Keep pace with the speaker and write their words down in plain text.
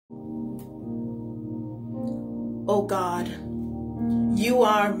O God, you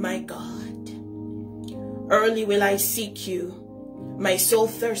are my God. Early will I seek you. My soul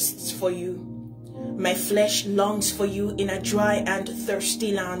thirsts for you. My flesh longs for you in a dry and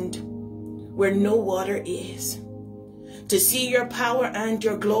thirsty land where no water is, to see your power and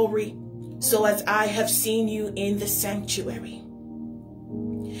your glory, so as I have seen you in the sanctuary.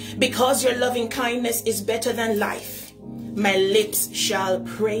 Because your loving kindness is better than life, my lips shall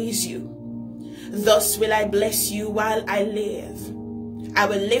praise you. Thus will I bless you while I live. I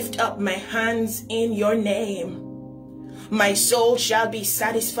will lift up my hands in your name. My soul shall be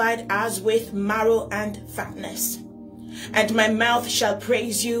satisfied as with marrow and fatness, and my mouth shall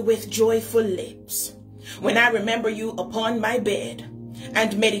praise you with joyful lips. When I remember you upon my bed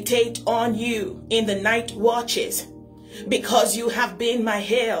and meditate on you in the night watches, because you have been my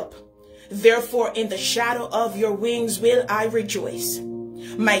help. Therefore in the shadow of your wings will I rejoice.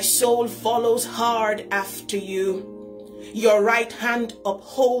 My soul follows hard after you. Your right hand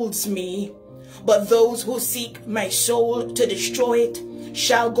upholds me, but those who seek my soul to destroy it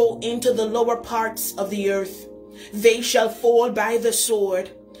shall go into the lower parts of the earth. They shall fall by the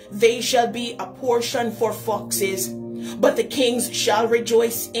sword. They shall be a portion for foxes, but the kings shall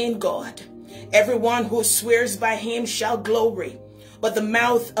rejoice in God. Everyone who swears by him shall glory, but the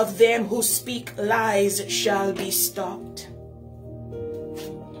mouth of them who speak lies shall be stopped.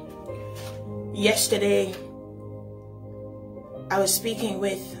 Yesterday, I was speaking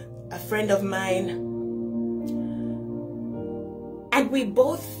with a friend of mine, and we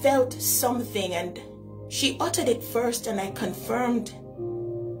both felt something, and she uttered it first and I confirmed.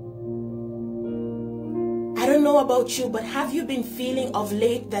 I don't know about you, but have you been feeling of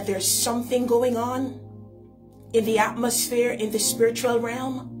late that there's something going on in the atmosphere, in the spiritual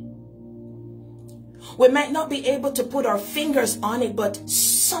realm? We might not be able to put our fingers on it, but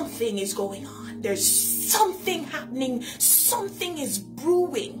something is going on. There's something happening. Something is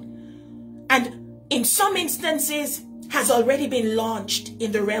brewing. And in some instances, has already been launched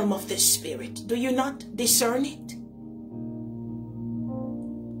in the realm of the spirit. Do you not discern it?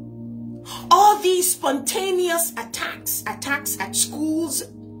 All these spontaneous attacks at schools,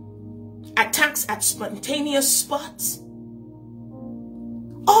 attacks at spontaneous spots,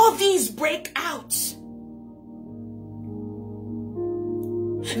 all these breakouts,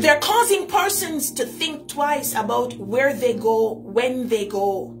 they're causing persons to think twice about where they go, when they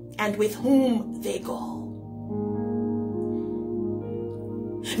go, and with whom they go.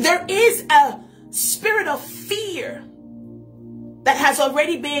 There is a spirit of fear that has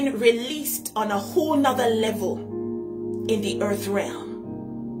already been released on a whole nother level in the earth realm.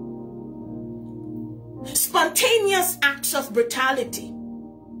 Spontaneous acts of brutality,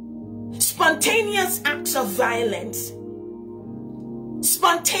 spontaneous acts of violence,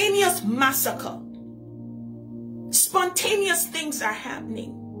 spontaneous massacre, spontaneous things are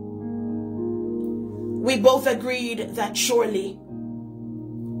happening. We both agreed that surely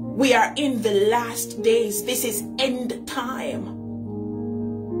we are in the last days. This is end time.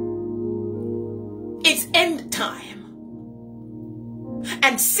 It's end time.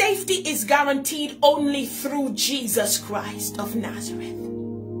 And safety is guaranteed only through Jesus Christ of Nazareth.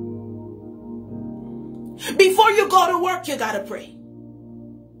 Before you go to work, you gotta pray.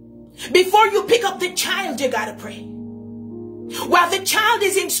 Before you pick up the child, you gotta pray. While the child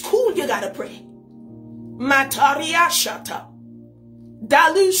is in school, you gotta pray. Mataria shata.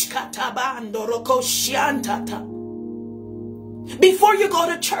 Dalush katabando rokoshiantata. Before you go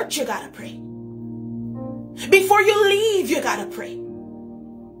to church, you gotta pray. Before you leave, you gotta pray.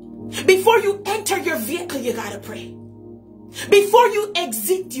 Before you enter your vehicle, you gotta pray. Before you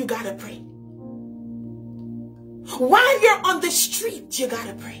exit, you gotta pray. While you're on the street, you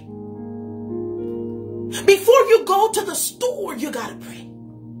gotta pray. Before you go to the store, you gotta pray.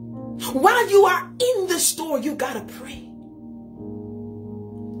 While you are in the store, you gotta pray.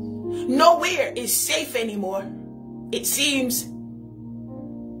 Nowhere is safe anymore. It seems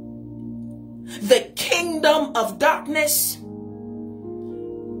the kingdom of darkness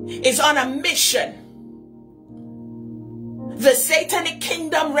is on a mission. The satanic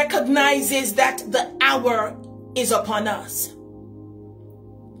kingdom recognizes that the hour is upon us.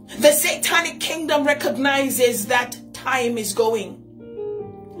 The satanic kingdom recognizes that time is going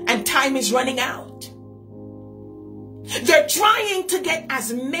and time is running out. They're trying to get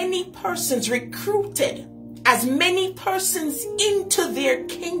as many persons recruited, as many persons into their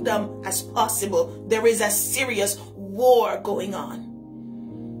kingdom as possible. There is a serious war going on.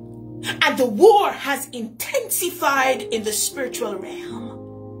 And the war has intensified in the spiritual realm.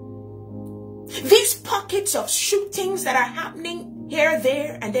 These pockets of shootings that are happening here,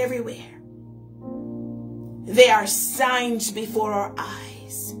 there, and everywhere. They are signs before our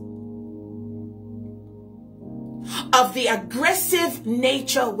eyes of the aggressive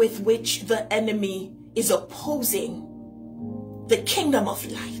nature with which the enemy is opposing the kingdom of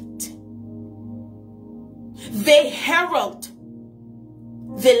light. They herald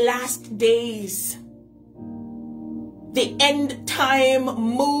the last days, the end time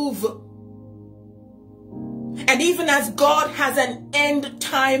move. And even as God has an end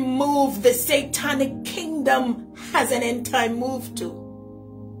time move, the satanic kingdom has an end time move too.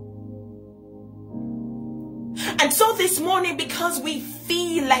 And so this morning, because we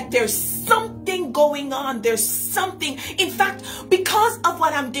feel like there's something going on, there's something, in fact, because of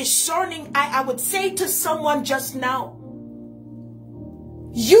what I'm discerning, I would say to someone just now,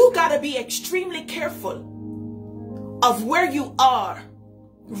 you got to be extremely careful of where you are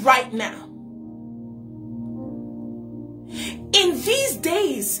right now. In these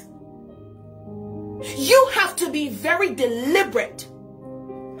days, you have to be very deliberate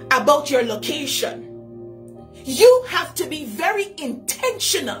about your location. You have to be very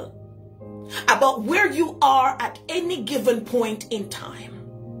intentional about where you are at any given point in time.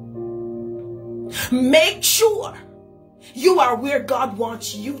 Make sure you are where God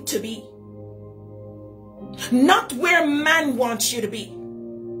wants you to be, not where man wants you to be,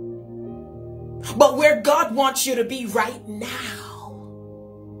 but where God wants you to be right now.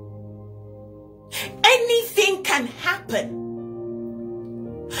 Anything can happen.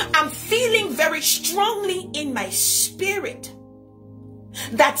 I'm feeling very strongly in my spirit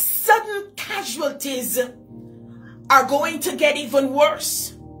that sudden casualties are going to get even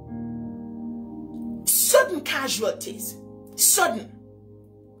worse. Sudden casualties. Sudden.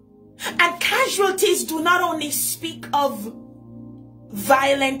 And casualties do not only speak of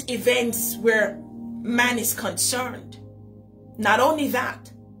violent events where man is concerned. Not only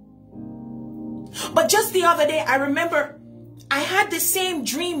that. But just the other day, I remember I had the same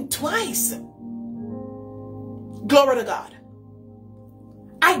dream twice. Glory to God.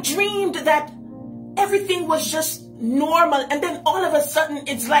 I dreamed that everything was just normal, and then all of a sudden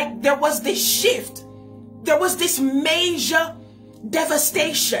it's like there was this shift. There was this major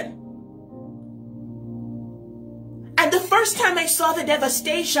devastation. And the first time I saw the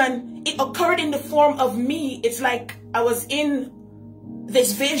devastation, it occurred in the form of me. It's like I was in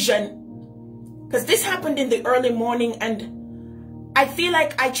this vision, because this happened in the early morning, and I feel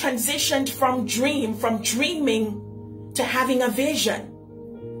like I transitioned from dreaming to having a vision.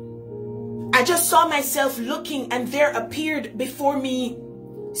 I just saw myself looking, and there appeared before me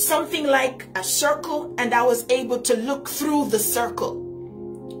something like a circle, and I was able to look through the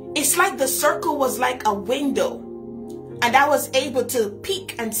circle. It's like the circle was like a window, and I was able to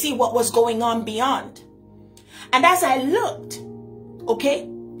peek and see what was going on beyond. And as I looked, okay,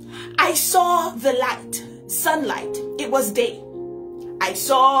 I saw the light, sunlight. It was day. I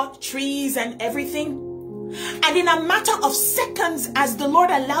saw trees and everything. And in a matter of seconds, as the Lord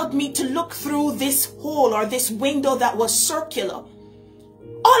allowed me to look through this hole or this window that was circular,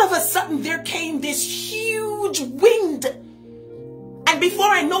 all of a sudden there came this huge wind. And before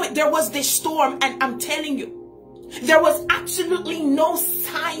I know it, there was this storm. And I'm telling you, there was absolutely no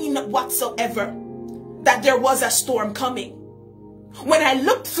sign whatsoever that there was a storm coming. When I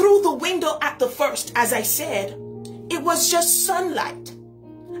looked through the window at the first, as I said, it was just sunlight.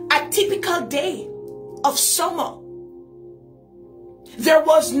 A typical day of summer. There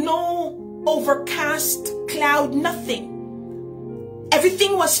was no overcast cloud, nothing.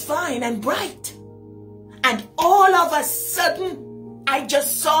 Everything was fine and bright. And all of a sudden, I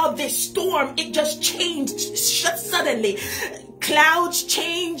just saw this storm. It just changed suddenly. Clouds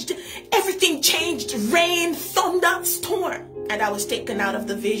changed. Everything changed. Rain, thunder, storm. And I was taken out of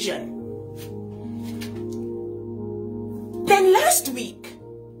the vision. Then last week,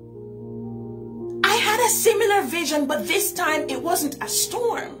 I had a similar vision, but this time it wasn't a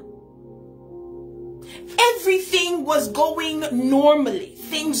storm. Everything was going normally.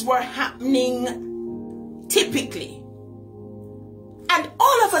 Things were happening typically. And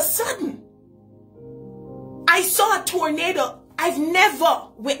all of a sudden, I saw a tornado. I've never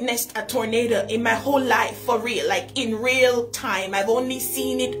witnessed a tornado in my whole life, for real, like in real time. I've only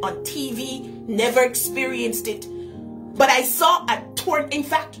seen it on TV, never experienced it. But I saw in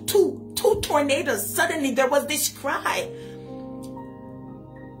fact, two tornadoes. Suddenly there was this cry.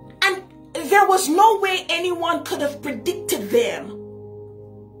 And there was no way anyone could have predicted them.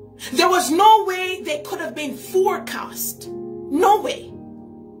 There was no way they could have been forecast. No way.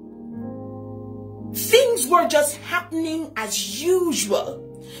 Things were just happening as usual.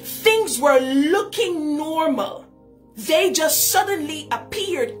 Things were looking normal. They just suddenly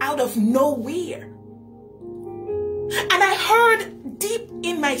appeared out of nowhere. And I heard deep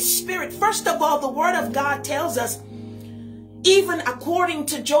in my spirit, first of all, the word of God tells us, even according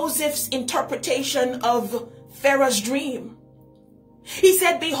to Joseph's interpretation of Pharaoh's dream, he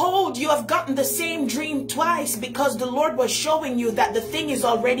said, behold, you have gotten the same dream twice, because the Lord was showing you that the thing is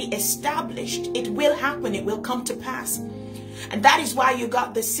already established. It will happen. It will come to pass. And that is why you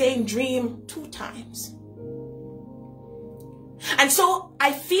got the same dream 2 times. And so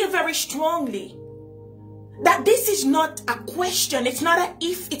I feel very strongly that this is not a question. It's not a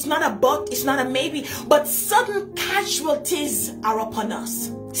if, it's not a but, it's not a maybe, but sudden casualties are upon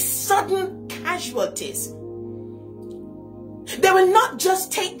us. Sudden casualties. They will not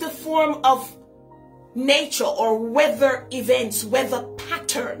just take the form of nature or weather events, weather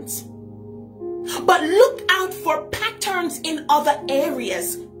patterns, but look out for patterns in other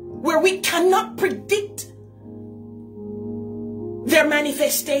areas where we cannot predict their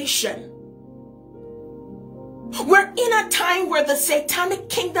manifestation. We're in a time where the satanic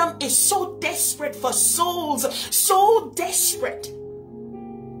kingdom is so desperate for souls, so desperate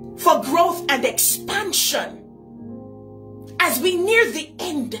for growth and expansion as we near the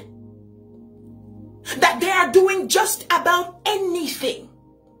end, that they are doing just about anything.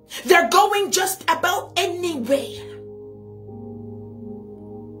 They're going just about anywhere.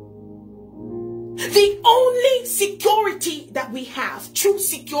 The only security that we have, true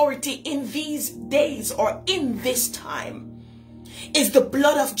security in these days or in this time, is the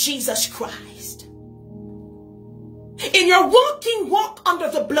blood of Jesus Christ. In your walking, walk under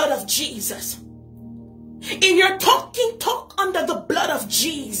the blood of Jesus. In your talking, talk under the blood of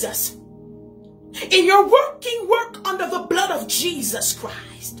Jesus. In your working, work under the blood of Jesus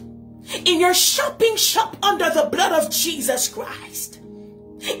Christ. In your shopping, shop under the blood of Jesus Christ.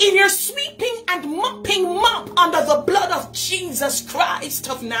 In your sweeping and mopping, mop under the blood of Jesus Christ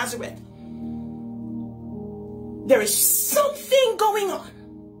of Nazareth. There is something going on.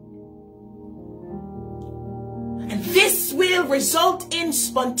 And this will result in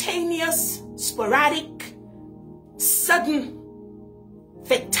spontaneous, sporadic, sudden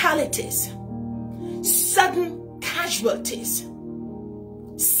fatalities, sudden casualties,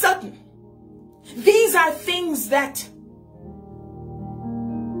 sudden. These are things that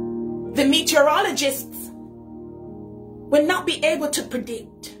the meteorologists will not be able to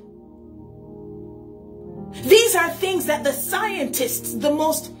predict. These are things that the scientists, the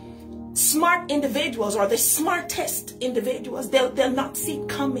most smart individuals or the smartest individuals, they'll not see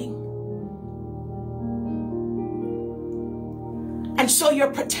coming. And so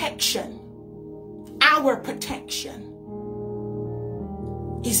your protection, our protection,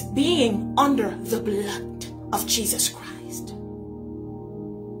 is being under the blood of Jesus Christ.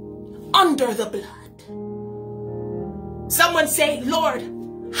 Under the blood. Someone say, Lord,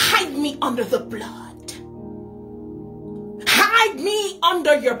 hide me under the blood. Hide me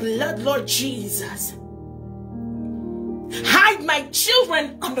under your blood, Lord Jesus. Hide my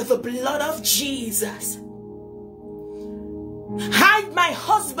children under the blood of Jesus. Hide my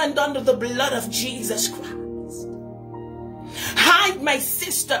husband under the blood of Jesus Christ. Hide my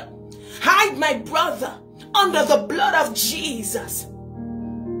sister, hide my brother under the blood of Jesus.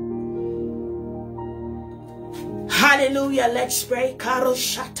 Hallelujah. Let's pray. Karo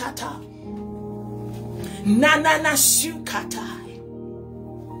shatata. Nanana sukatai.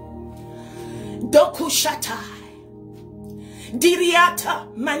 Doku shatai. Diriata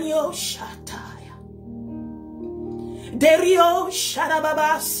manio shatai. Derio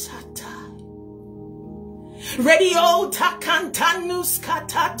sharababa satai. Radio takantanus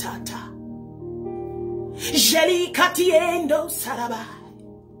katatata. Jeli katiendo sarabai.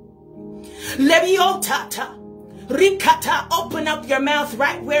 Lebiotata. Rikata, open up your mouth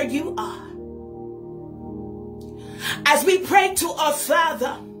right where you are. As we pray to our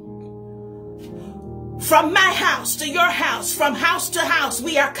Father, from my house to your house, from house to house,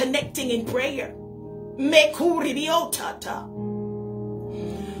 we are connecting in prayer. Mekuridiotata.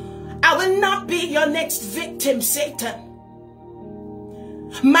 I will not be your next victim, Satan.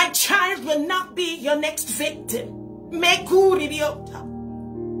 My child will not be your next victim. Mekuridiotata.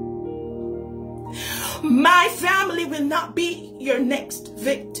 My family will not be your next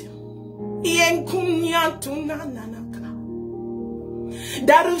victim.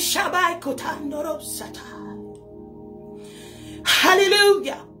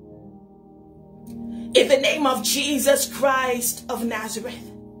 Hallelujah. In the name of Jesus Christ of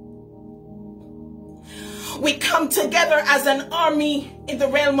Nazareth, we come together as an army in the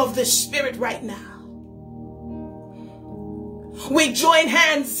realm of the Spirit right now. We join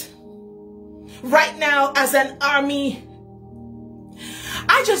hands right now as an army.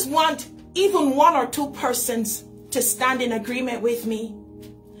 I just want even 1 or 2 persons to stand in agreement with me.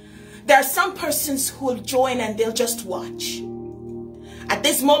 There are some persons who will join and they'll just watch. At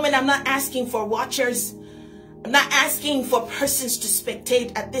this moment, I'm not asking for watchers. I'm not asking for persons to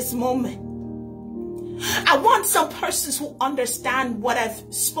spectate at this moment. I want some persons who understand what I've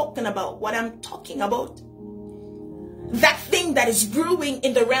spoken about, what I'm talking about. That thing that is brewing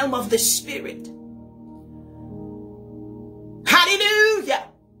in the realm of the spirit. Hallelujah.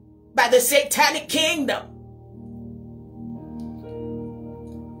 By the satanic kingdom.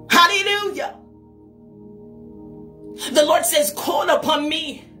 Hallelujah. The Lord says, call upon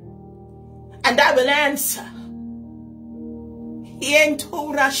me and I will answer.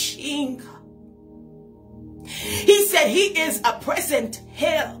 He said he is a present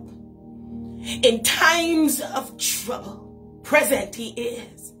help in times of trouble. Present he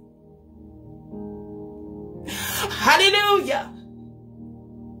is. Hallelujah.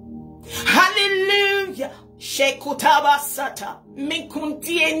 Hallelujah. Shekutabasata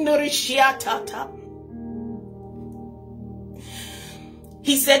minkuntiendorishiatata.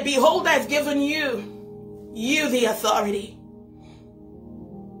 He said, behold, I've given you the authority.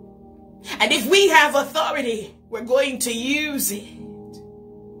 And if we have authority, we're going to use it.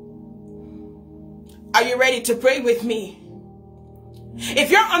 Are you ready to pray with me?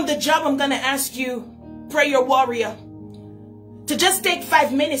 If you're on the job, I'm going to ask you, prayer warrior, to just take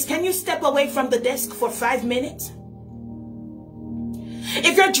 5 minutes. Can you step away from the desk for 5 minutes?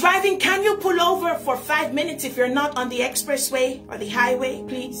 If you're driving, can you pull over for 5 minutes if you're not on the expressway or the highway,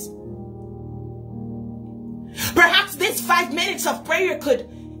 please? Perhaps this 5 minutes of prayer could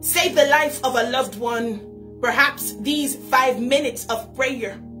save the life of a loved one. Perhaps these 5 minutes of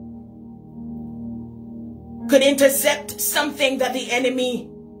prayer could intercept something that the enemy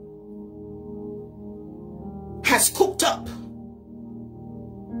has cooked up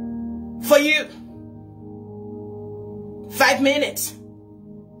for you. 5 minutes.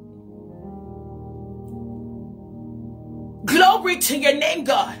 Glory to your name,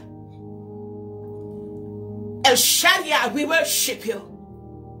 God. El Shaddai, we worship you.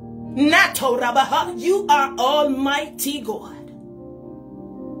 Nato Rabaha, you are Almighty God.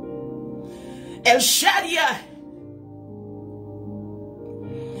 El Shaddai,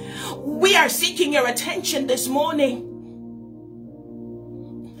 we are seeking your attention this morning.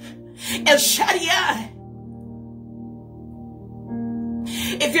 El Shaddai,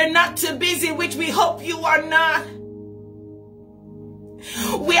 if you're not too busy, which we hope you are not,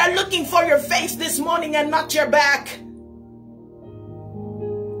 we are looking for your face this morning and not your back.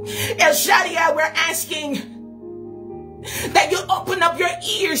 El Shaddai, we're asking that you open up your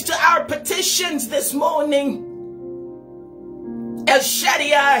ears to our petitions this morning. El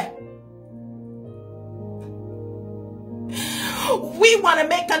Shaddai, we want to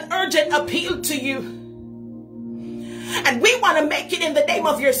make an urgent appeal to you. And we want to make it in the name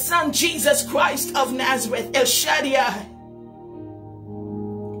of your Son, Jesus Christ of Nazareth. El Shaddai,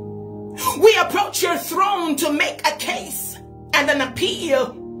 we approach your throne to make a case and an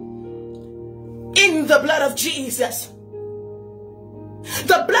appeal in the blood of Jesus.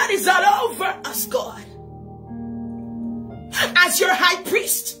 The blood is all over us, God. As your high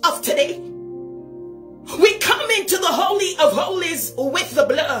priest of today, we come into the Holy of Holies with the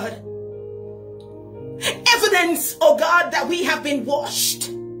blood. Evidence, oh God, that we have been washed.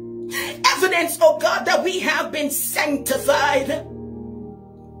 Evidence, oh God, that we have been sanctified.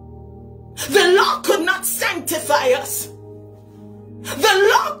 The law could not sanctify us. The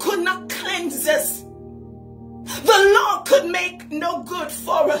law could not cleanse us. The law could make no good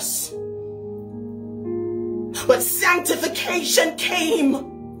for us. But sanctification came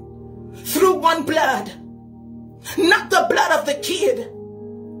through one blood. Not the blood of the kid.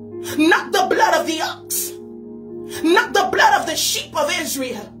 Not the blood of the ox. Not the blood of the sheep of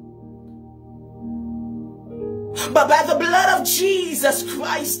Israel. But by the blood of Jesus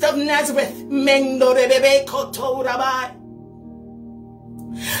Christ of Nazareth.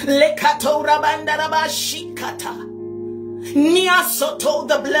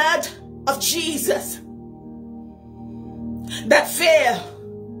 The blood of Jesus that fell.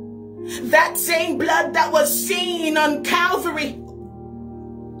 That same blood that was seen on Calvary.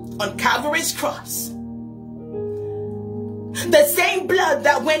 On Calvary's cross. The same blood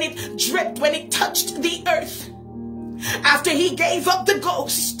that when it dripped, when it touched the earth, after he gave up the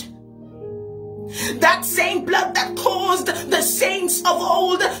ghost, that same blood that caused the saints of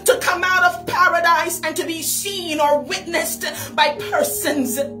old to come out of paradise and to be seen or witnessed by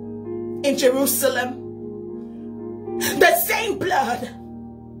persons in Jerusalem. The same blood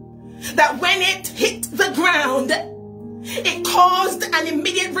that when it hit the ground, it caused an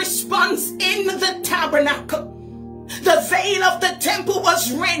immediate response in the tabernacle. The veil of the temple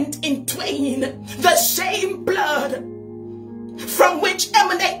was rent in twain. The same blood from which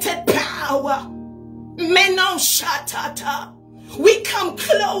emanated power. Menoshatata. We come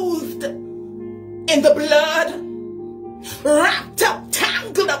clothed in the blood, wrapped up,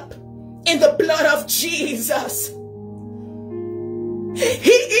 tangled up in the blood of Jesus.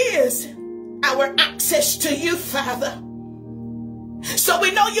 He is our access to you, Father. So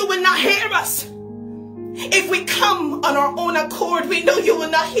we know you will not hear us. If we come on our own accord, we know you will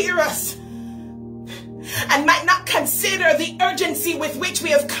not hear us and might not consider the urgency with which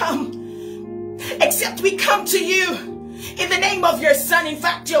we have come, except we come to you in the name of your Son. In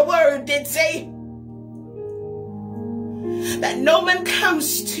fact, your word did say that no man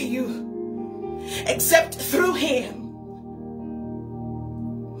comes to you except through him.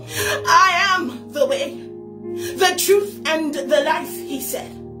 I am the way, the truth, and the life, he said.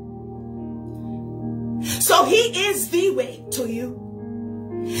 So he is the way to you.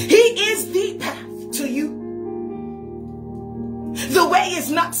 He is the path to you. The way is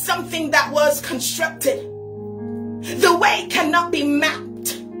not something that was constructed. The way cannot be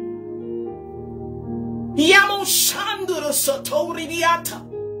mapped.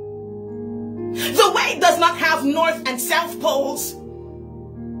 The way does not have north and south poles.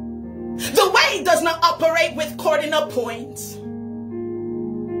 The way does not operate with cardinal points.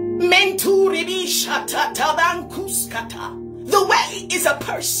 The way is a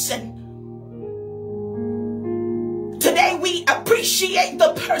person. Today we appreciate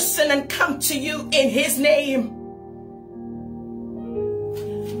the person and come to you in his name.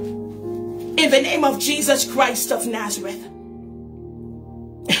 In the name of Jesus Christ of Nazareth.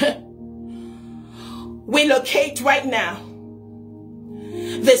 We locate right now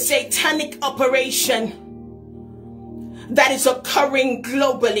the satanic operation that is occurring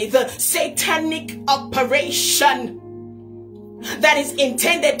globally. The satanic operation that is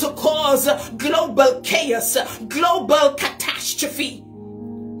intended to cause global chaos, global catastrophe.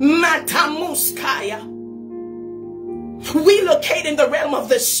 Matamuskaya. We locate in the realm of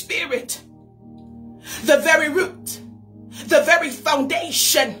the spirit the very root, the very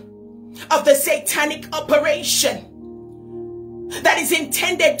foundation of the satanic operation that is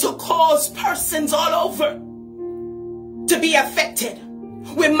intended to cause persons all over to be affected.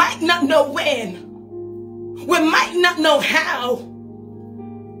 We might not know when, we might not know how,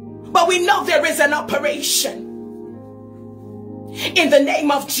 but we know there is an operation. In the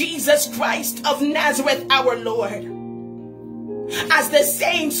name of Jesus Christ of Nazareth, our Lord, as the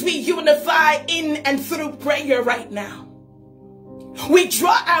saints, we unify in and through prayer right now. We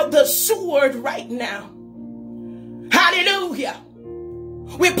draw out the sword right now. Hallelujah.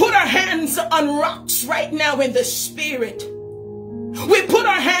 We put our hands on rocks right now in the spirit. We put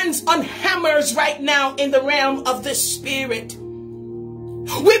our hands on hammers right now in the realm of the spirit.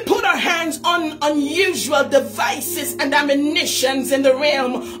 We put our hands on unusual devices and ammunitions in the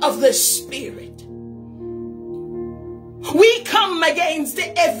realm of the spirit. We come against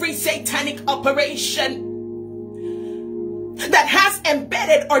every satanic operation that has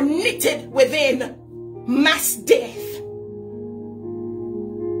embedded or knitted within mass death,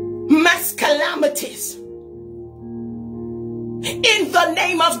 mass calamities. In the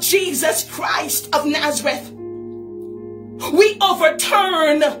name of Jesus Christ of Nazareth, we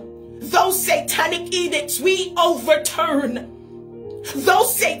overturn those satanic edicts. We overturn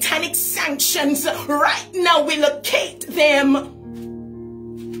those satanic sanctions. Right now we locate them.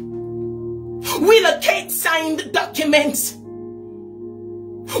 We locate signed documents.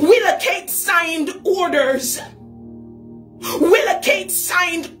 We locate signed orders. We locate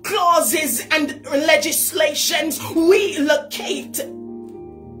signed clauses and legislations. We locate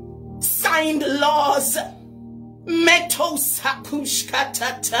signed laws.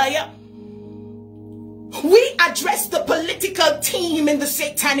 We address the political team in the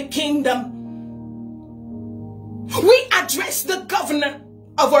satanic kingdom. We address the governor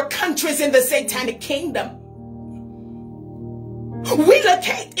of our countries in the satanic kingdom. We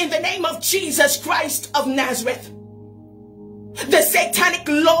locate in the name of Jesus Christ of Nazareth the satanic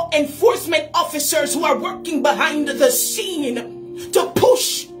law enforcement officers who are working behind the scene to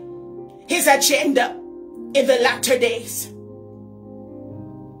push his agenda in the latter days.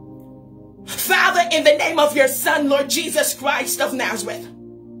 Father, in the name of your Son, Lord Jesus Christ of Nazareth,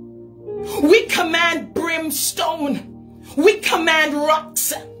 we command brimstone, we command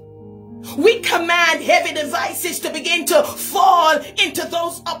rocks, we command heavy devices to begin to fall into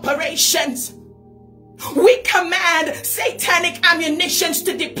those operations. We command satanic ammunitions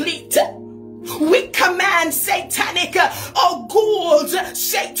to deplete. We command satanic golds,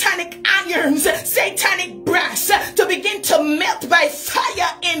 satanic irons, satanic brass to begin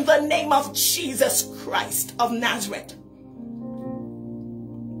name of Jesus Christ of Nazareth.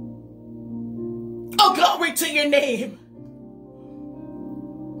 Oh, glory to your name.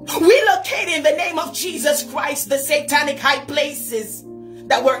 We locate in the name of Jesus Christ the satanic high places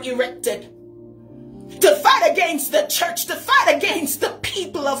that were erected to fight against the church, to fight against the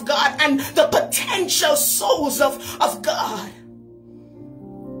people of God and the potential souls of God.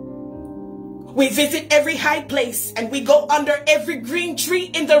 We visit every high place and we go under every green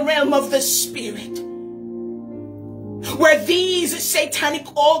tree in the realm of the spirit, where these satanic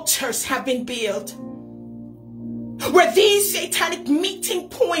altars have been built, where these satanic meeting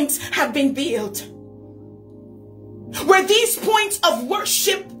points have been built, where these points of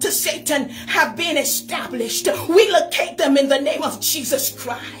worship to Satan have been established. We locate them in the name of Jesus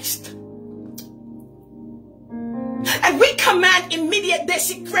Christ. And we command immediate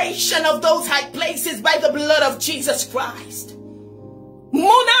desecration of those high places by the blood of Jesus Christ.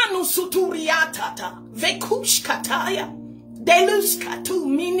 Monanu suturiatata, vekushkataya, deluskatu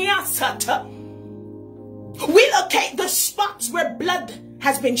miniasata. We locate the spots where blood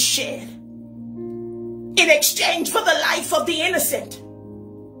has been shed in exchange for the life of the innocent,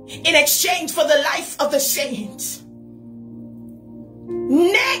 in exchange for the life of the saints.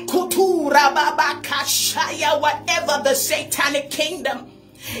 Whatever the satanic kingdom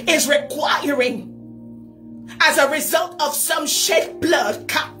is requiring as a result of some shed blood,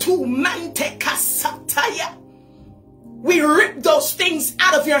 we rip those things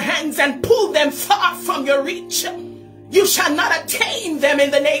out of your hands and pull them far from your reach. You shall not attain them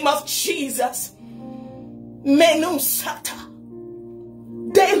in the name of Jesus. Menusata,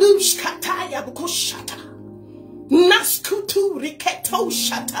 delushkataya bukushata, naskutu riketo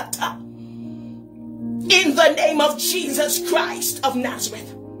shatata. In the name of Jesus Christ of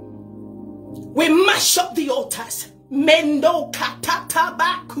Nazareth, we mash up the altars. Mendo katata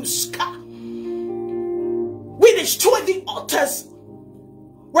bakuska. We destroy the altars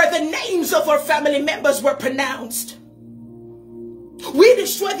where the names of our family members were pronounced. We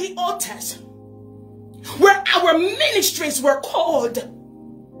destroy the altars where our ministries were called.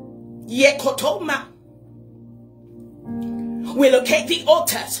 Yekotoma. We locate the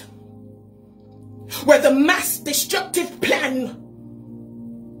altars where the mass destructive plan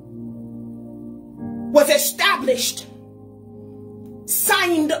was established,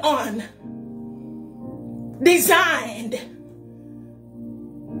 signed on, designed,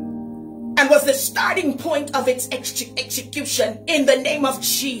 and was the starting point of its execution in the name of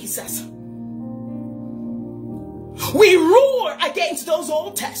Jesus. We roar against those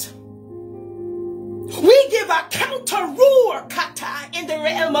altars. We give a counter roar, kata, in the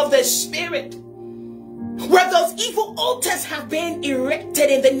realm of the spirit, where those evil altars have been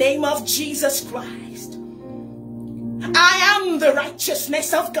erected in the name of Jesus Christ. I am the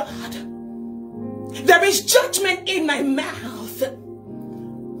righteousness of God. There is judgment in my mouth.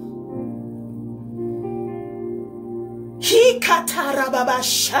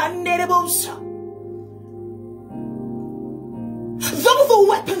 Though the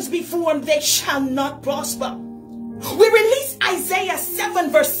weapons be formed, they shall not prosper. We release Isaiah 7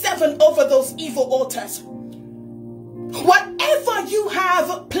 verse 7 over those evil altars. Whatever you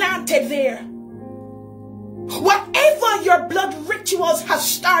have planted there, whatever your blood rituals have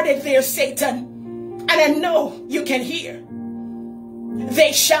started there, Satan, and I know you can hear,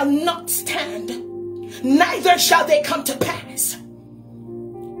 they shall not stand, neither shall they come to pass.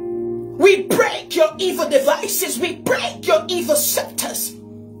 We break your evil devices. We break your evil scepters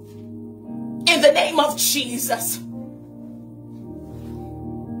in the name of Jesus.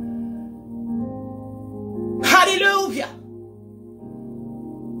 Hallelujah.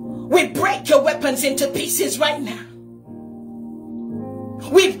 We break your weapons into pieces right now.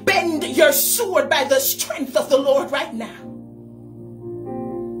 We bend your sword by the strength of the Lord right now.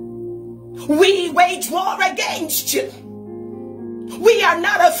 We wage war against you. We are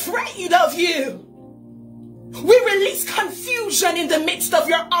not afraid of you. We release confusion in the midst of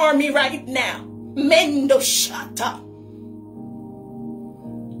your army right now. Mendo shata.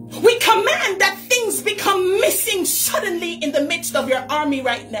 We command that things become missing suddenly in the midst of your army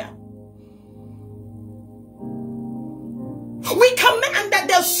right now. We command that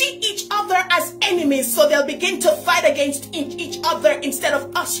they'll see each other as enemies, so they'll begin to fight against each other instead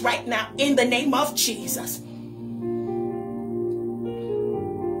of us right now, in the name of Jesus.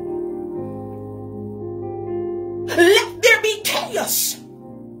 Let there be chaos.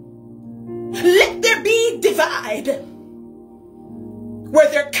 Let there be divide where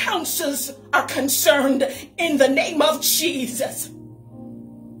their counsels are concerned, in the name of Jesus.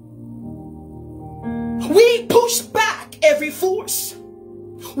 We push back every force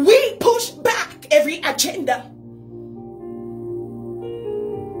We push back every agenda.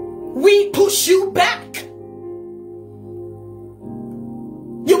 We push you back.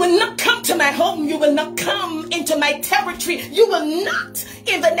 You will not come to my home. You will not come into my territory. You will not,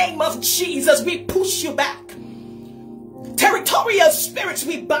 in the name of Jesus. We push you back. Territorial spirits,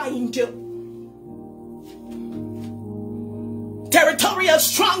 we bind you. Territorial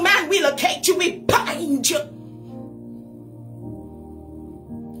strong man, we locate you. We bind you.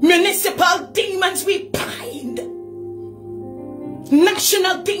 Municipal demons, we bind.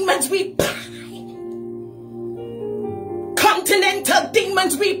 National demons, we bind. Continental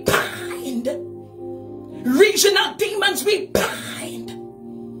demons, we bind. Regional demons, we bind.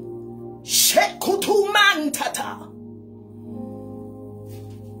 Shekutumantata.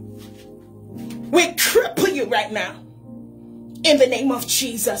 We cripple you right now in the name of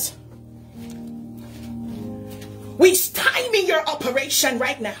Jesus. We stymie your operation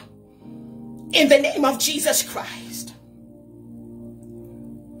right now in the name of Jesus Christ.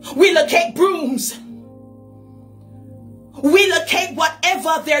 We locate brooms. We locate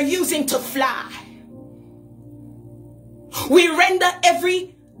whatever they're using to fly. We render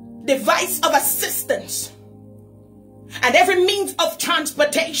every device of assistance and every means of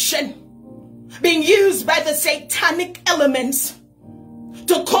transportation being used by the satanic elements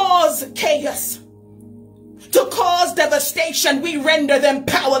to cause chaos, to cause devastation. We render them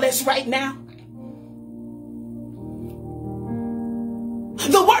powerless right now.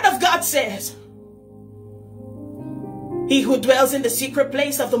 The word of God says, he who dwells in the secret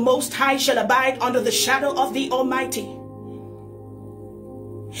place of the Most High shall abide under the shadow of the Almighty.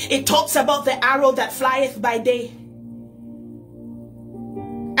 It talks about the arrow that flieth by day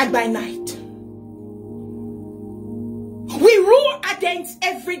and by night. We roar against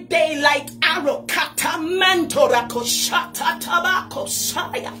every daylight arrow.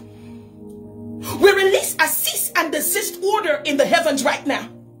 We release a cease and desist order in the heavens right now.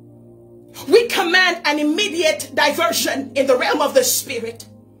 We command an immediate diversion in the realm of the spirit.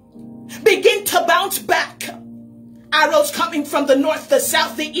 Begin to bounce back. Arrows coming from the north, the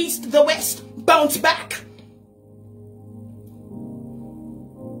south, the east, the west. Bounce back.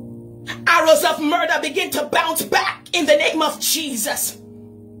 Arrows of murder begin to bounce back in the name of Jesus.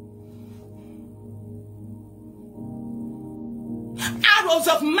 Arrows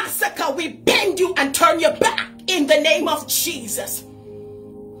of massacre, we bend you and turn you back in the name of Jesus.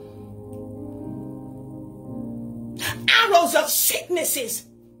 Arrows of sicknesses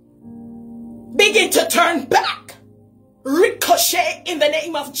begin to turn back. Ricochet in the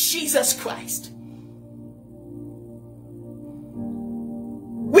name of Jesus Christ.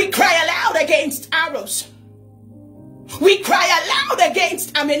 We cry aloud against arrows. We cry aloud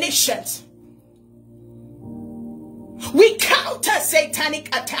against ammunitions. We counter satanic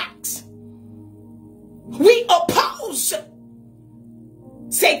attacks. We oppose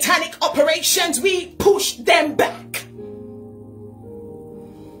satanic operations. We push them back.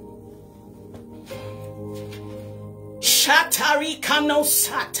 Shatari kano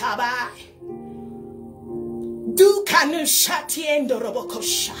satabai. Du kanu shatiendo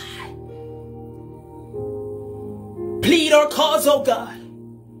robokoshai. Plead our cause, oh God.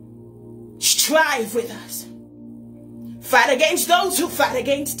 Strive with us. Fight against those who fight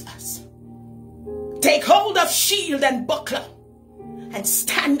against us. Take hold of shield and buckler and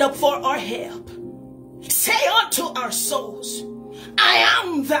stand up for our help. Say unto our souls, I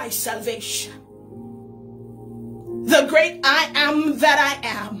am thy salvation. The great I am that I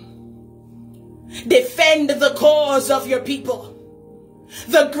am. Defend the cause of your people.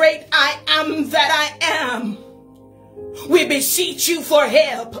 The great I am that I am. We beseech you for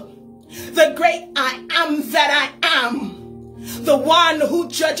help. The great I am that I am. The one who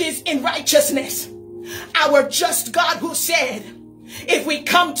judges in righteousness. Our just God who said, if we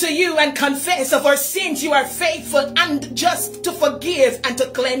come to you and confess of our sins, you are faithful and just to forgive and to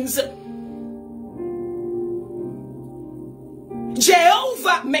cleanse.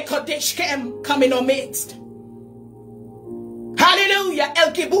 Jehovah Mekodeshkem, come in our midst. Hallelujah.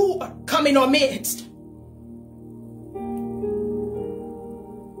 El Gibor, come in our midst.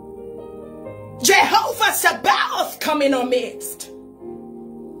 Jehovah Sabaoth, come in our midst.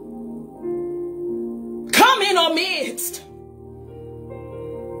 Come in our midst.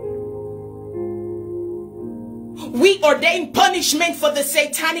 We ordain punishment for the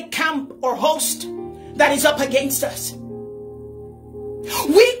satanic camp or host that is up against us.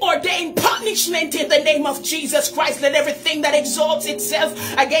 We ordain punishment in the name of Jesus Christ. Let everything that exalts itself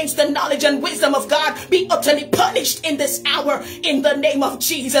against the knowledge and wisdom of God be utterly punished in this hour in the name of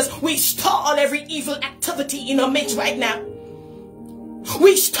Jesus. We stall every evil activity in our midst right now.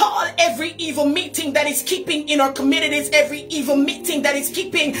 We stall every evil meeting that is keeping in our communities, every evil meeting that is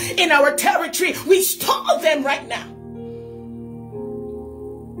keeping in our territory. We stall them right now.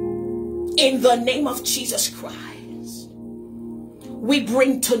 In the name of Jesus Christ, we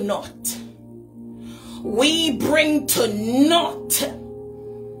bring to naught. We bring to naught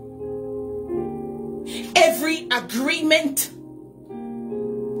every agreement.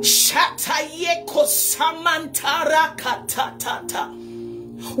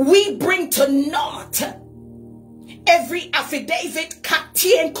 We bring to naught every affidavit.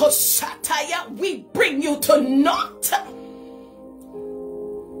 We bring you to naught.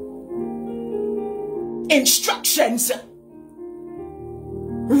 Instructions,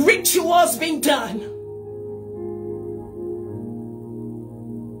 rituals being done.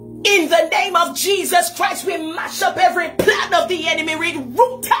 In the name of Jesus Christ, we mash up every plan of the enemy. We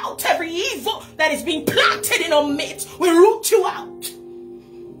root out every evil that is being planted in our midst. We root you out.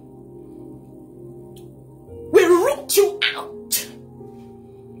 We root you out.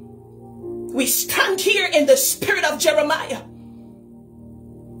 We stand here in the spirit of Jeremiah,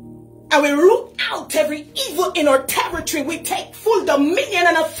 and we root out every evil in our territory. We take full dominion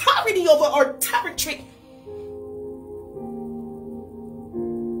and authority over our territory.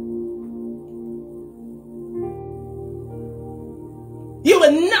 You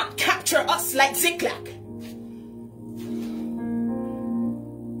will not capture us like Ziklag.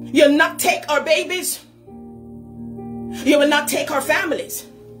 You'll not take our babies. You will not take our families.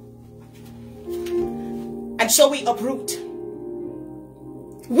 And so we uproot.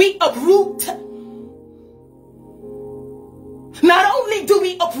 We uproot. Not only do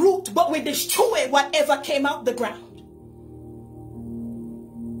we uproot, but we destroy whatever came out the ground.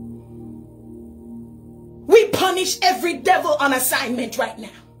 We punish every devil on assignment right now.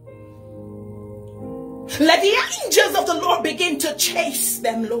 Let the angels of the Lord begin to chase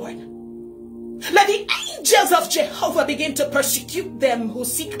them, Lord. Let the angels of Jehovah begin to persecute them who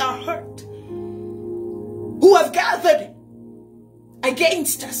seek our hurt, who have gathered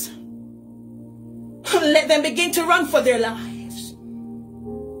against us. Let them begin to run for their lives.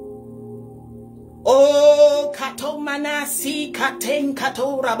 Oh, kato manasi katen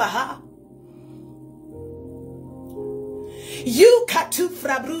kato rabaha. You katu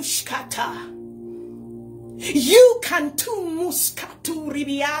frabrush kata. You kantu muskatu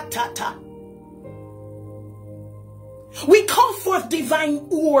ribiatata. We call forth divine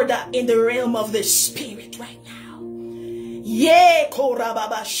order in the realm of the spirit right now. Ye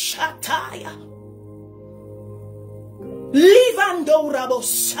korababa shataya. Livando rabo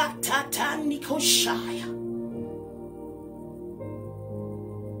satata nikoshaya.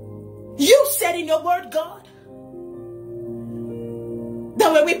 You said in your word, God,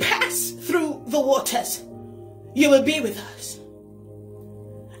 that when we pass through the waters, you will be with us.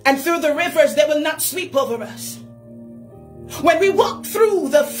 And through the rivers, they will not sweep over us. When we walk through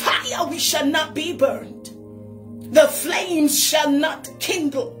the fire, we shall not be burned. The flames shall not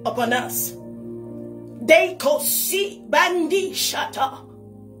kindle upon us. Deko si bandi shata.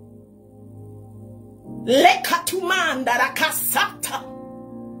 Lekatumanda rakasata.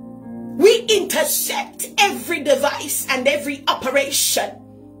 We intercept every device and every operation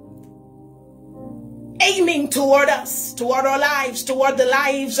aiming toward us, toward our lives, toward the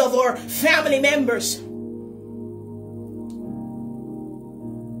lives of our family members.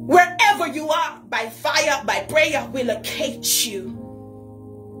 Wherever you are, by fire, by prayer, we locate you.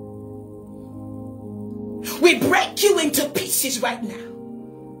 We break you into pieces right now.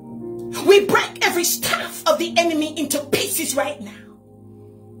 We break every staff of the enemy into pieces right now.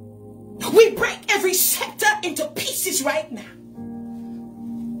 We break every scepter into pieces right now.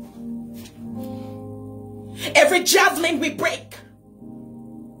 Every javelin we break.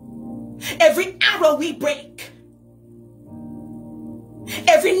 Every arrow we break.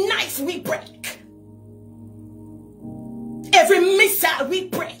 Every knife we break. Every missile we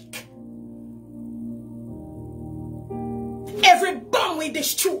break. Every bomb we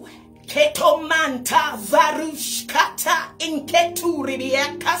destroy. Keto manta varush kata inketu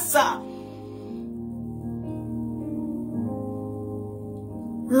ribiakasa.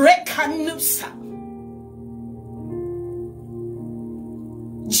 Rekanusa.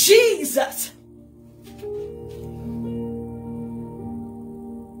 Jesus.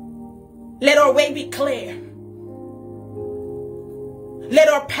 Let our way be clear. Let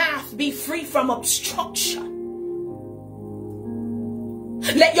our path be free from obstruction.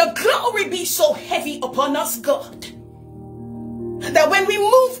 Let your glory be so heavy upon us, God, that when we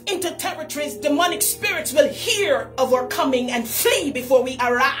move into territories, demonic spirits will hear of our coming and flee before we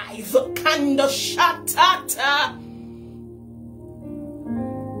arrive. Kando shatata.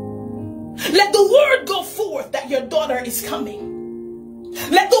 Let the word go forth that your daughter is coming.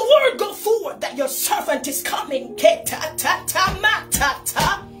 Let the word go forth that your servant is coming. Tell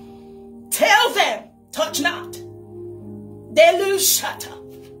them, touch not.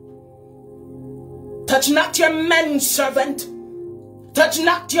 Touch not your man servant. Touch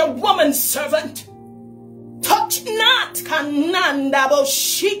not your woman servant. Touch not. Kanandabo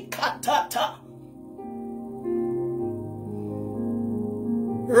shikatata.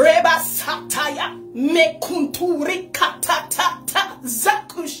 Reba sataya mekunturi katatata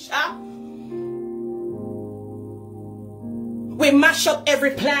zakusha. We mash up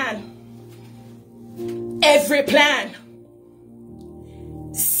every plan. Every plan.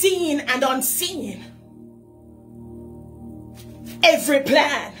 Seen and unseen. Every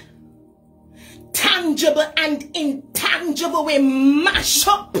plan. Tangible and intangible. We mash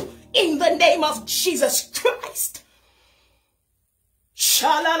up in the name of Jesus Christ.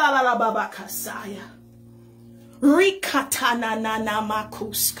 Shalalala babakasaya. Rikatana nana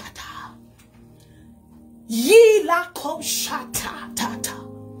makuskata. Yila koshata tata.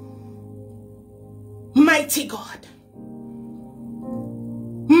 Mighty God.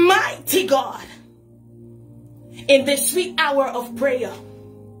 Mighty God. In this sweet hour of prayer,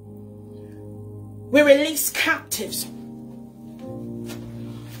 we release captives.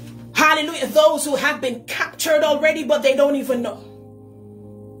 Hallelujah. Those who have been captured already, but they don't even know.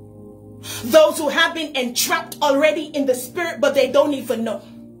 Those who have been entrapped already in the spirit, but they don't even know.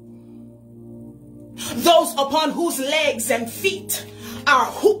 Those upon whose legs and feet are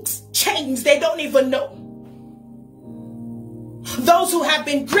hooks, chains, they don't even know. Those who have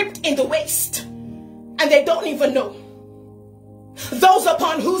been gripped in the waist and they don't even know. Those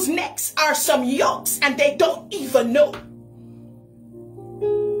upon whose necks are some yokes and they don't even know.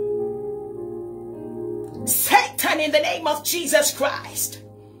 Satan, in the name of Jesus Christ.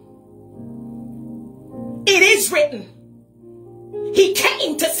 It is written, he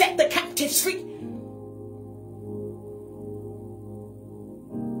came to set the captives free.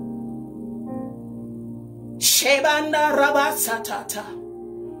 Shebanda rabasatata.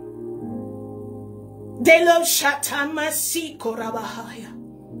 Delo shatamasiko rabahaya.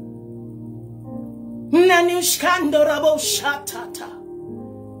 Nanushkando rabo shatata.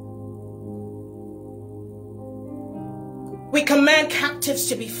 We command captives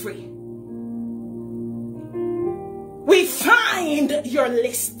to be free. We find your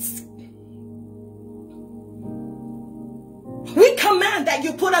lists. We command that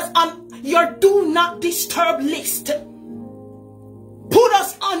you put us on your do not disturb list. Put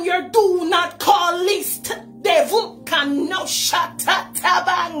us on your do not call list. Let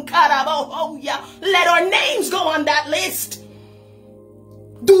our names go on that list.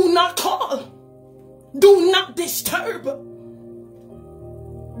 Do not call. Do not disturb.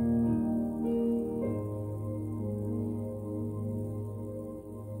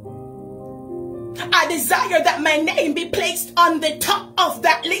 I desire that my name be placed on the top of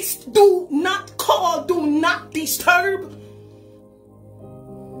that list. Do not call, do not disturb.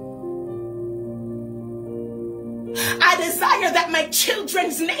 I desire that my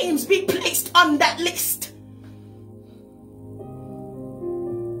children's names be placed on that list.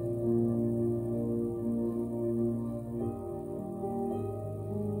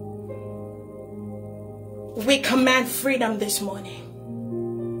 We command freedom this morning.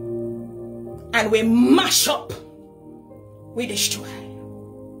 And we mash up, we destroy.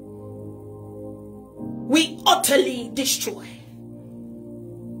 We utterly destroy.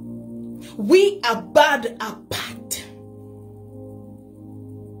 We abad apart.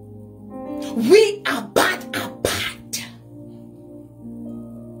 We abad apart.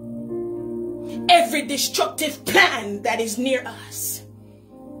 Every destructive plan that is near us.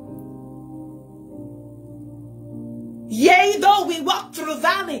 Yea, though we walk through the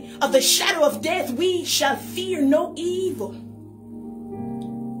valley of the shadow of death, we shall fear no evil.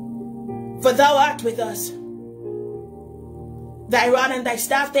 For thou art with us. Thy rod and thy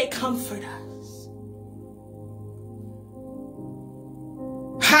staff, they comfort us.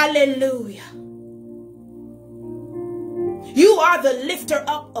 Hallelujah. You are the lifter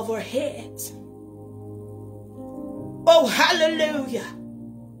up of our heads. Oh, hallelujah.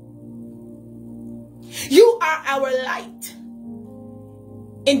 You are our light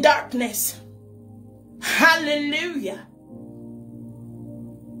in darkness. Hallelujah.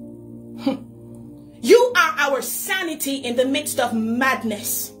 You are our sanity in the midst of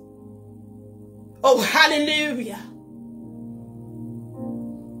madness. Oh, hallelujah.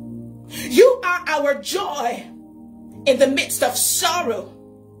 You are our joy in the midst of sorrow.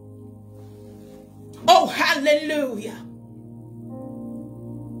 Oh, hallelujah.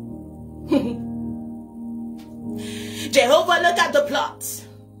 Jehovah, look at the plots.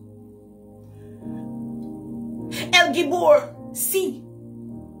 El Gibor, see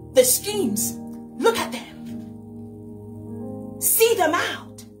the schemes. Look at them. See them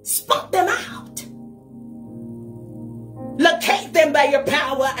out. Spot them out. Locate them by your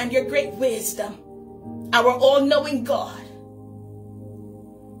power and your great wisdom. Our all-knowing God.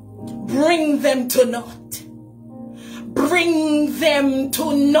 Bring them to naught. Bring them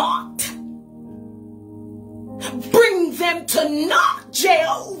to naught. Bring them to naught,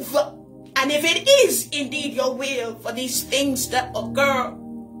 Jehovah. And if it is indeed your will for these things that occur,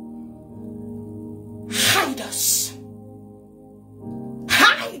 hide us.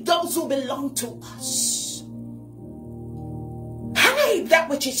 Hide those who belong to us. Hide that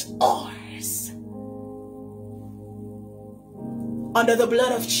which is ours under the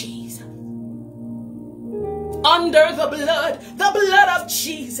blood of Jesus. Under the blood of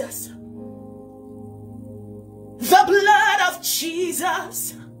Jesus. The blood of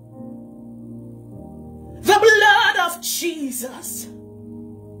Jesus. The blood of Jesus.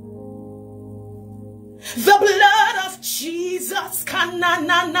 The blood of Jesus.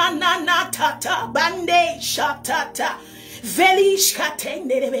 Kananana tata bande shatata velish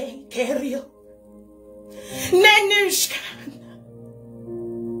katenderebe kerio nenushkan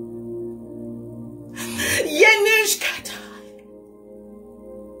yenushkata.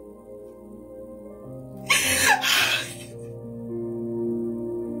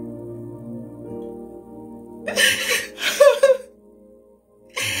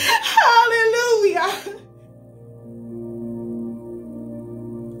 Hallelujah.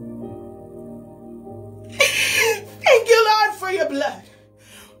 Thank you, Lord, for your blood.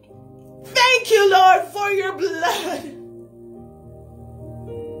 Thank you, Lord, for your blood.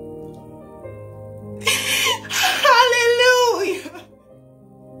 Hallelujah.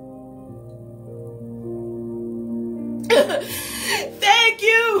 Thank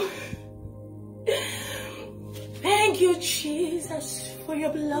you. Thank you, Jesus, for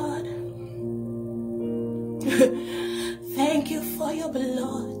your blood. Thank you for your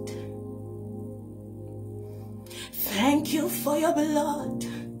blood. Thank you for your blood.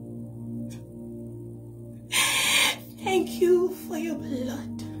 Thank you for your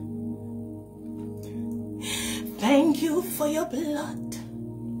blood. Thank you for your blood.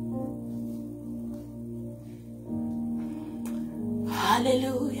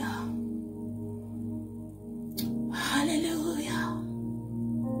 Hallelujah. Hallelujah.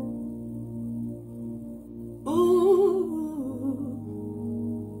 Ooh.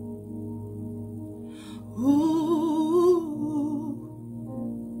 Ooh.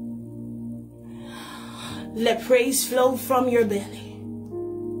 Let praise flow from your belly.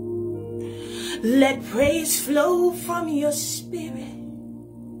 Let praise flow from your spirit.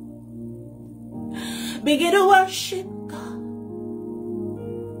 Begin to worship God.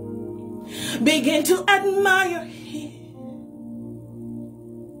 Begin to admire Him.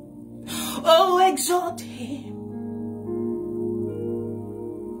 Oh, exalt Him.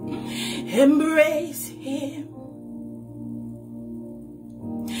 Embrace Him.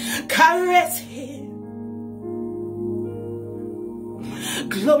 Caress Him.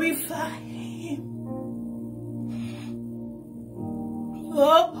 Glorify Him.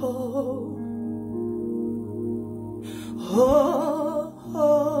 Oh, oh, oh,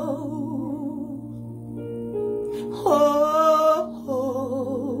 oh, oh,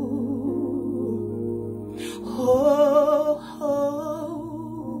 oh, oh.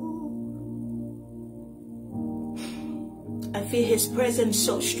 I feel His presence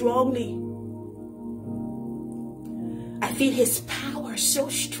so strongly. I feel His power so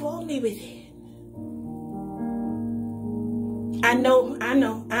strongly within. I know.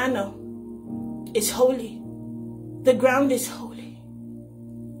 It's holy. The ground is holy.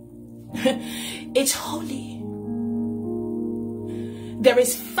 It's holy. There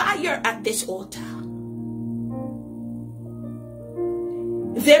is fire at this altar.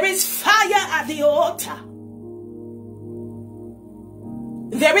 There is fire at the altar.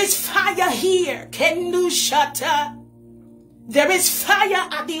 There is fire here. Kendu shata. There is fire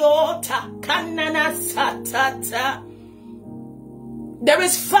at the altar. Kanana satata. There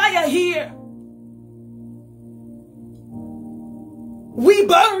is fire here. We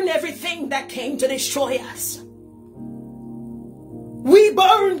burn everything that came to destroy us. We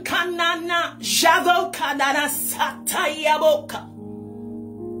burn kanana javo kanana satayaboka.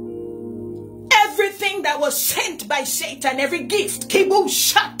 Everything that was sent by Satan, every gift, kibu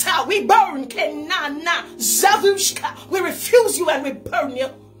shata, we burn kenana zavushka. We refuse you and we burn you.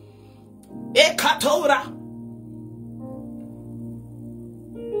 Ekatora.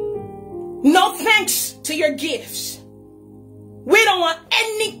 No thanks to your gifts. We don't want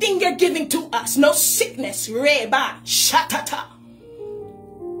anything you're giving to us. No sickness. Reba, shatata.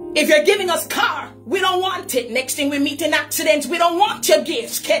 If you're giving us car, we don't want it. Next thing we meet in accidents, we don't want your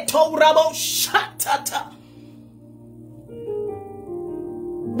gifts. Keto rabo shatata.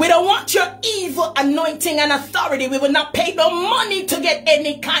 We don't want your evil anointing and authority. We will not pay no money to get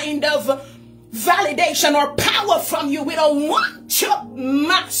any kind of validation or power from you. We don't want your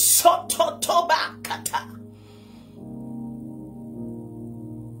masototobakata.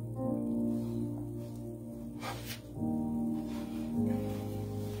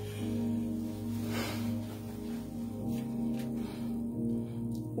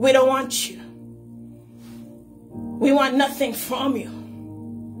 We don't want you. We want nothing from you.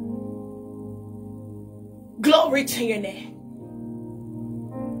 Glory to your name.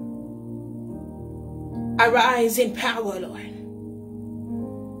 Arise in power, Lord.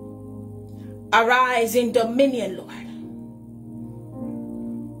 Arise in dominion, Lord.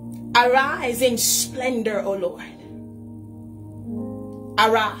 Arise in splendor, O Lord.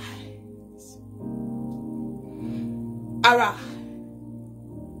 Arise. Arise.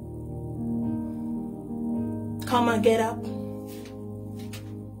 Come on, get up.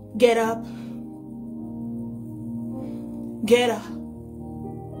 Get up. Get up.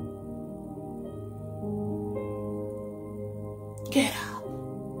 Get up.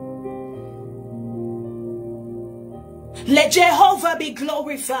 Let Jehovah be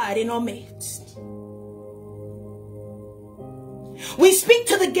glorified in our midst. We speak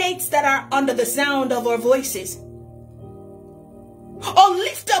to the gates that are under the sound of our voices. Oh,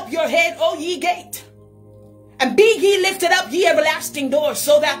 lift up your head, O ye gate, and be ye lifted up, ye everlasting doors,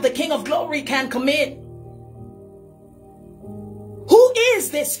 so that the King of glory can come in. Who is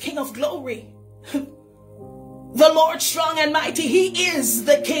this King of glory? The Lord strong and mighty. He is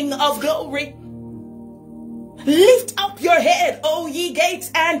the King of glory. Lift up your head, O ye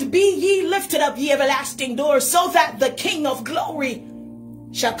gates, and be ye lifted up, ye everlasting doors, so that the King of glory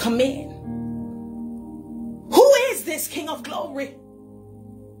shall come in. Who is this King of glory?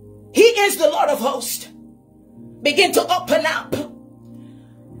 He is the Lord of hosts. Begin to open up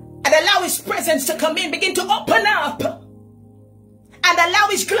and allow his presence to come in. Begin to open up and allow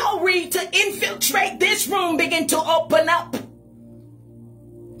his glory to infiltrate this room. Begin to open up.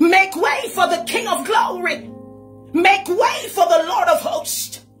 Make way for the King of glory. Make way for the Lord of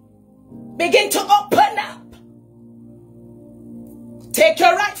hosts. Begin to open up. Take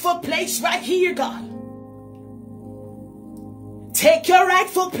your rightful place right here, God. Take your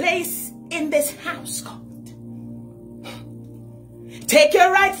rightful place in this house, God. Take your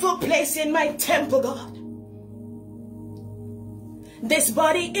rightful place in my temple, God. This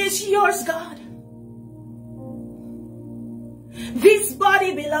body is yours, God. This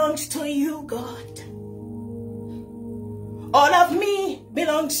body belongs to you, God. All of me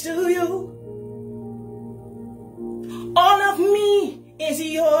belongs to you. All of me is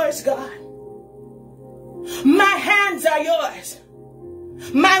yours, God. My hands are yours.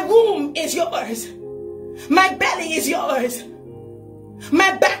 My womb is yours. My belly is yours.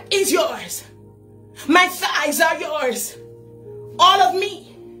 My back is yours. My thighs are yours. All of me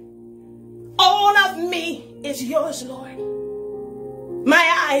is yours, Lord.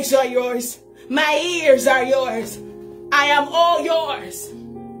 My eyes are yours. My ears are yours. I am all yours.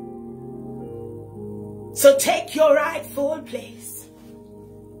 So take your rightful place.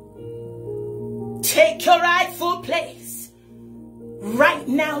 Take your rightful place right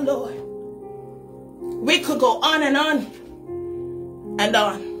now, Lord. We could go on and on and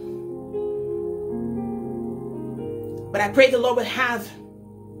on. But I pray the Lord would have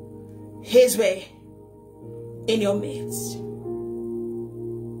his way in your midst.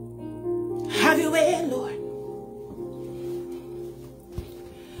 Have your way, Lord.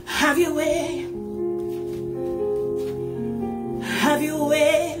 Have your way. Have your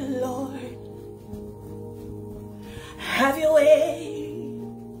way, Lord. Have your way.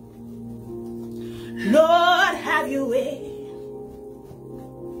 Lord, have your way.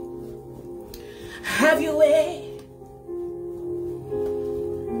 Have your way.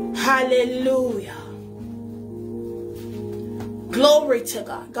 Hallelujah. Glory to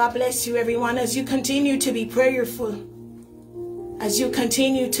God. God bless you, everyone, as you continue to be prayerful, as you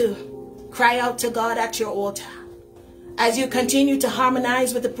continue to cry out to God at your altar, as you continue to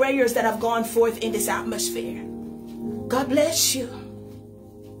harmonize with the prayers that have gone forth in this atmosphere. God bless you.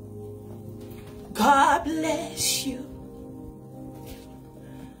 God bless you.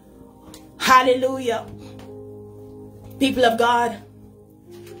 Hallelujah. People of God,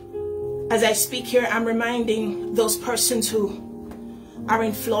 as I speak here, I'm reminding those persons who are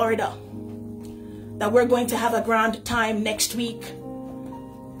in Florida that we're going to have a grand time next week,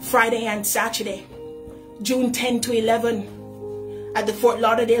 Friday and Saturday, June 10 to 11 at the Fort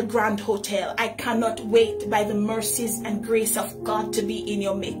Lauderdale Grand Hotel. I cannot wait, by the mercies and grace of God, to be in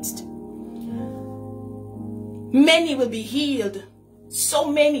your midst. Many will be healed.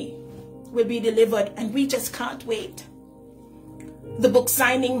 So many will be delivered, and we just can't wait. The book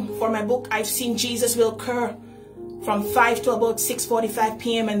signing for my book, I've Seen Jesus, will occur from 5 to about 6:45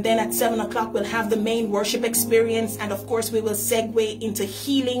 p.m. and then at 7 o'clock we'll have the main worship experience, and of course we will segue into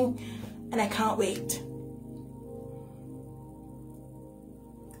healing, and I can't wait.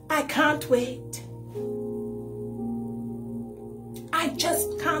 I can't wait. I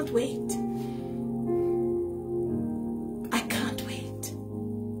just can't wait. I can't wait.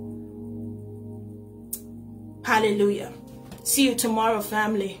 Hallelujah. See you tomorrow,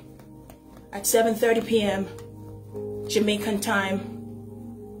 family, at 7:30 p.m. Jamaican time.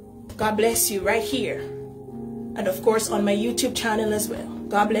 God bless you right here. And of course on my YouTube channel as well.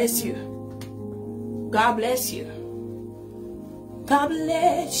 God bless you. God bless you. God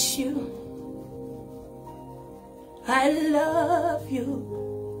bless you. I love you.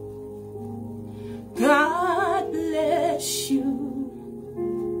 God bless you.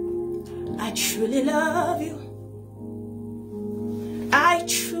 I truly love you. I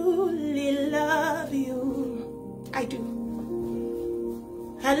truly love you. I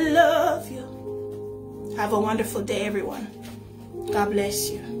do. I love you. Have a wonderful day, everyone. God bless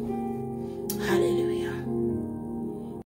you. Hallelujah.